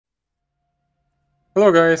Hello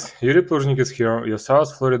guys, Yurii Pluzhnik is here, your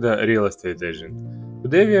South Florida real estate agent.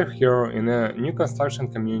 Today we are here in a new construction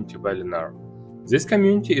community by Lennar. This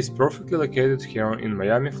community is perfectly located here in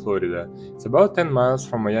Miami, Florida. It's about 10 miles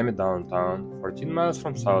from Miami downtown, 14 miles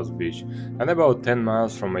from South Beach, and about 10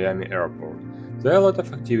 miles from Miami Airport. There are a lot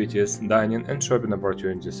of activities, dining and shopping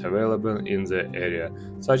opportunities available in the area,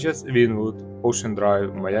 such as Wynwood, Ocean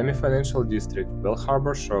Drive, Miami Financial District, Bell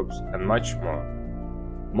Harbor shops, and much more.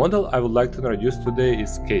 Model I would like to introduce today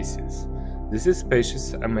is Casis. This is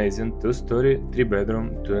spacious, amazing 2-story,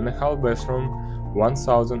 3-bedroom, 2.5 bathroom,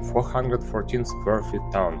 1,414 square feet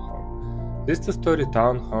townhome. This 2-story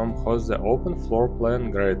townhome has the open floor plan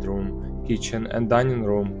great room, kitchen and dining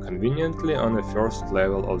room conveniently on the first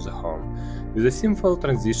level of the home, with a simple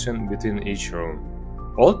transition between each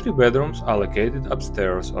room. All 3 bedrooms are located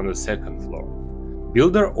upstairs on the second floor.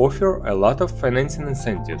 Builder offer a lot of financing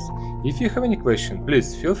incentives. If you have any question,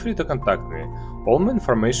 please feel free to contact me. All my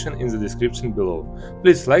information in the description below.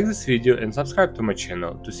 Please like this video and subscribe to my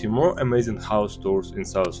channel to see more amazing house tours in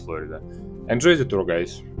South Florida. Enjoy the tour,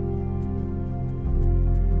 guys!